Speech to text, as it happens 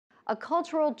a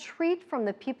cultural treat from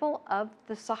the people of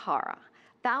the Sahara.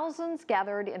 Thousands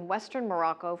gathered in western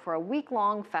Morocco for a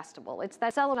week-long festival. It's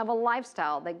that celebration of a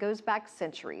lifestyle that goes back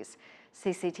centuries.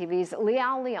 CCTV's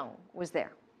Liao Leong was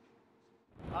there.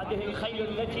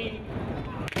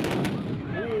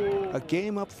 A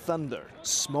game of thunder,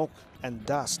 smoke and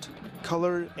dust,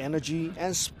 color, energy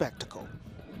and spectacle.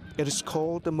 It is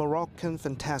called the Moroccan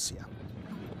Fantasia,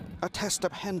 a test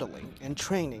of handling and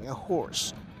training a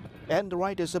horse, and the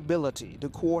rider's ability to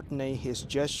coordinate his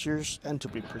gestures and to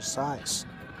be precise.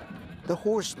 The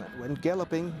horsemen, when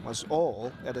galloping, must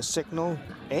all, at a signal,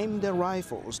 aim their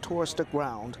rifles towards the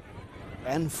ground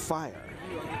and fire.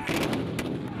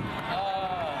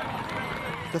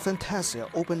 The Fantasia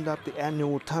opened up the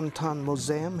annual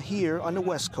Moussem here on the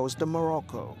west coast of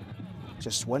Morocco,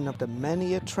 just one of the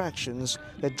many attractions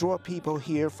that draw people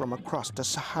here from across the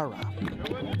Sahara.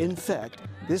 In fact,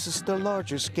 this is the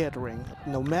largest gathering of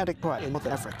nomadic tribes in North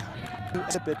Africa to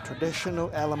exhibit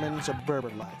traditional elements of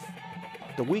Berber life.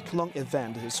 The week-long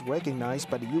event is recognized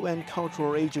by the UN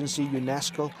Cultural Agency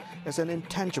UNESCO as an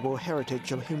intangible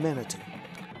heritage of humanity.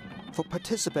 For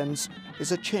participants,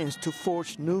 it's a chance to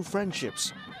forge new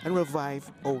friendships and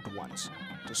revive old ones,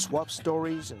 to swap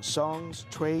stories and songs,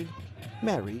 trade,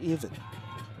 marry even,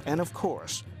 and of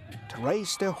course, to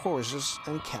race their horses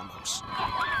and camels.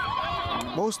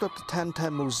 Most of the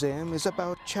Moussem is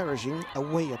about cherishing a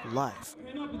way of life.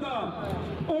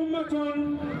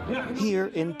 Here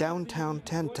in downtown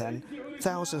Tantan,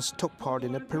 thousands took part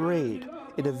in a parade,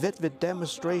 in a vivid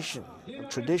demonstration of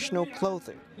traditional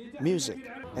clothing, music,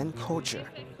 and culture.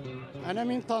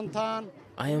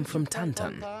 I am from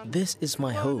Tantan. This is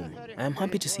my home. I am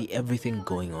happy to see everything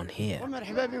going on here.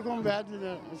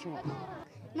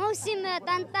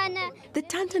 The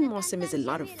Tantan Moussem is a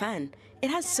lot of fun. It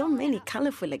has so many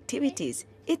colorful activities.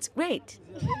 It's great.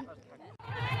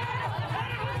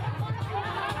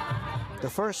 The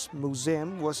first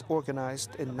Moussem was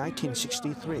organized in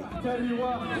 1963.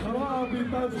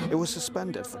 It was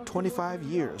suspended for 25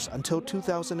 years until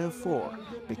 2004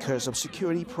 because of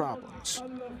security problems.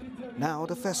 Now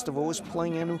the festival is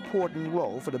playing an important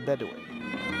role for the Bedouin.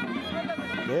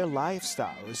 Their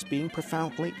lifestyle is being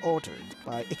profoundly altered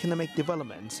by economic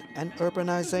development and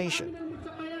urbanization.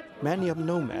 Many of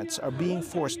nomads are being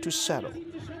forced to settle,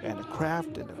 and the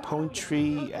craft and the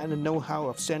poetry and the know-how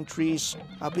of centuries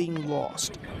are being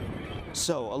lost.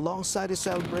 So, alongside the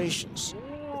celebrations,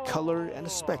 the color and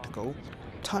the spectacle,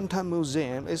 Tantan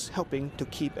Moussem is helping to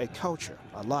keep a culture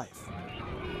alive.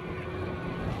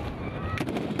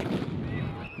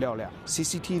 Liao Liang,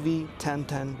 CCTV,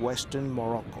 Tantan, Western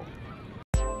Morocco.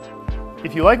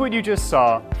 If you like what you just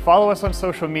saw, follow us on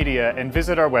social media and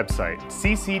visit our website,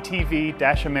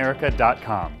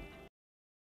 cctv-america.com.